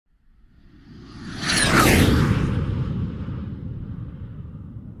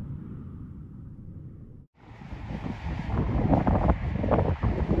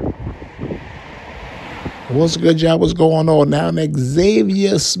What's good, y'all? What's going on now?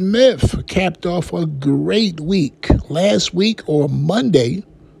 Xavier Smith capped off a great week. Last week on Monday,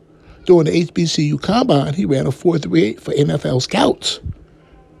 during the HBCU Combine, he ran a 4.38 for NFL scouts.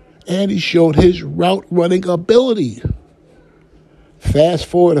 And he showed his route running ability. Fast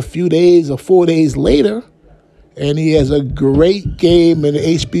forward a few days or 4 days later, and he has a great game in the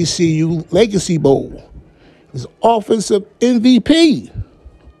HBCU Legacy Bowl. He's offensive MVP.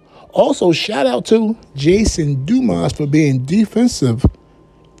 Also, shout out to Jason Dumas for being defensive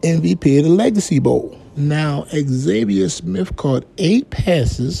MVP of the Legacy Bowl. Now, Xavier Smith caught 8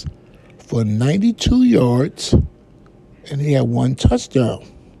 passes for 92 yards, and he had 1 touchdown.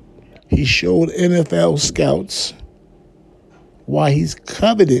 He showed NFL scouts why he's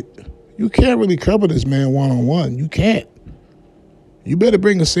coveted. You can't really cover this man one-on-one. You can't. You better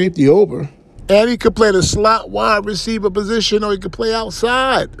bring a safety over. And he could play the slot wide receiver position, or he could play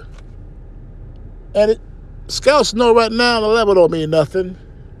outside. And scouts know right now the level don't mean nothing.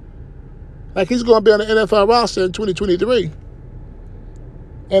 Like, he's going to be on the NFL roster in 2023.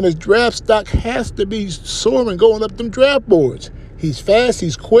 And his draft stock has to be soaring going up them draft boards. He's fast,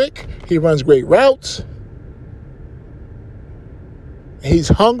 he's quick, he runs great routes. He's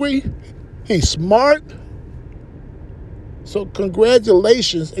hungry, he's smart. So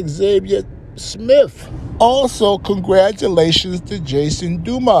congratulations, Xavier Smith. Also, congratulations to Jason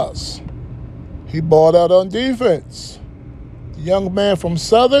Dumas. He balled out on defense. The young man from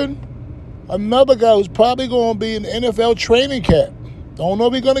Southern, another guy who's probably going to be in the NFL training camp. Don't know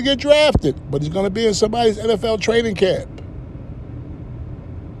if he's going to get drafted, but he's going to be in somebody's NFL training camp.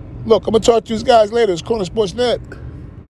 Look, I'm going to talk to you guys later. It's Corner Sports Net.